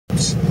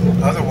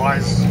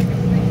Otherwise,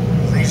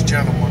 these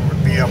gentlemen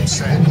would be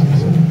upset.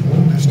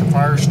 Mr.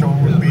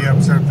 Firestone would be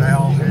upset to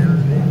hell here.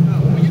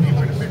 He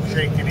would have been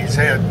shaking his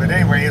head. But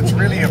anyway, it's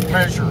really a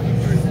pleasure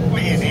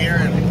being here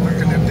and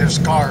looking at this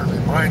car. It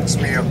reminds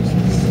me of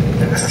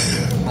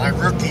my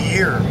rookie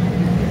year.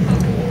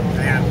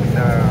 And,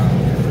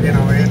 you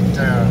know,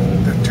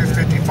 the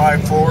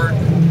 255 Ford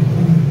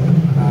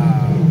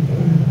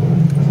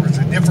was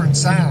a different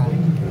sound.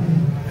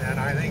 And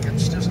I think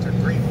it's just a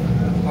great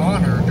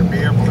honor to be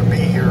able to be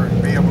here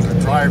and be able to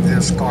drive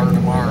this car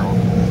tomorrow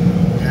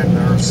and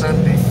or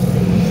Sunday.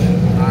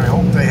 And I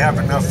hope they have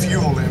enough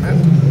fuel in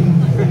it.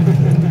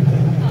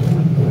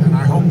 And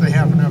I hope they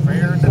have enough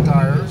air in the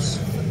tires.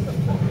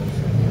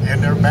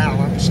 And they're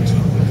balanced.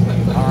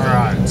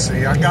 Alright,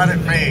 see, I got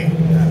it made.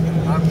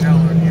 I'm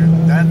telling you,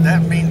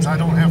 that means I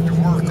don't have to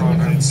work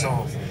on it.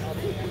 So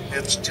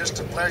it's just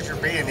a pleasure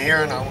being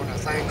here, and I want to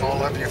thank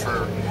all of you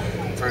for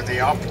the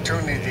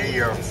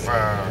opportunity of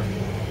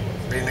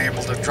being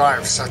able to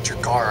drive such a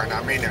car. And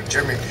I mean,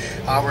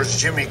 I was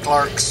Jimmy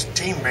Clark's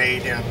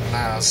teammate in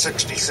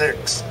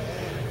 '66.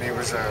 He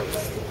was a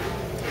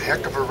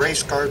heck of a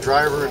race car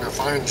driver and a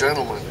fine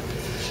gentleman.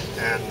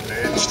 And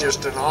it's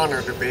just an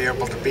honor to be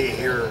able to be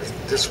here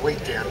this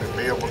weekend and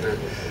be able to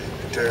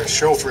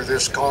chauffeur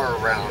this car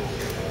around.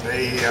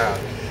 They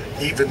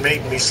even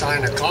made me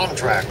sign a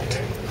contract,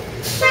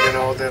 you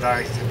know, that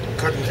I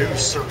couldn't do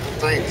certain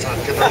things. I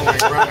could only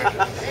run it.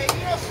 Hey,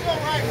 you don't still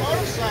ride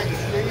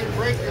motorcycles, do you?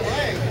 Break your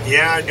leg.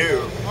 Yeah, I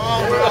do.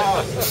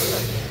 Oh,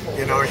 but,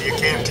 you know, you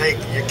can't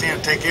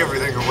take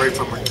everything away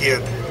from a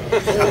kid.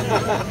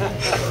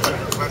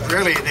 But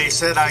really, they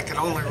said I could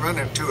only run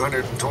at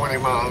 220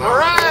 miles an hour. all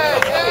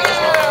right!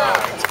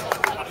 Yeah!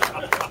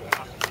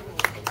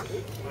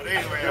 But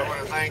anyway, I want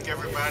to thank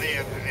everybody,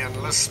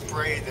 and let's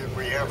pray that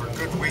we have a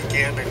good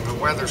weekend and the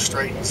weather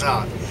straightens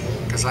out,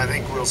 because I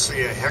think we'll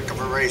see a heck of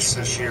a race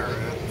this year.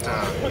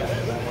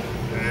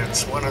 And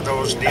it's one of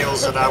those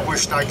deals that I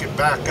wished I could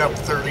back up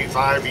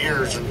 35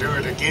 years and do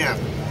it again.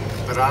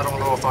 But I don't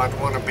know if I'd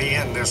want to be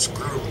in this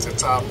group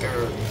that's out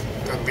there,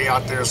 going to be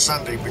out there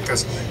Sunday,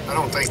 because I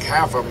don't think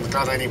half of them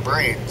got any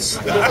brains.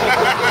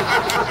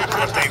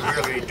 But they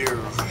really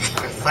do.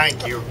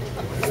 Thank you.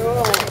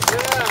 Oh,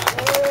 yeah.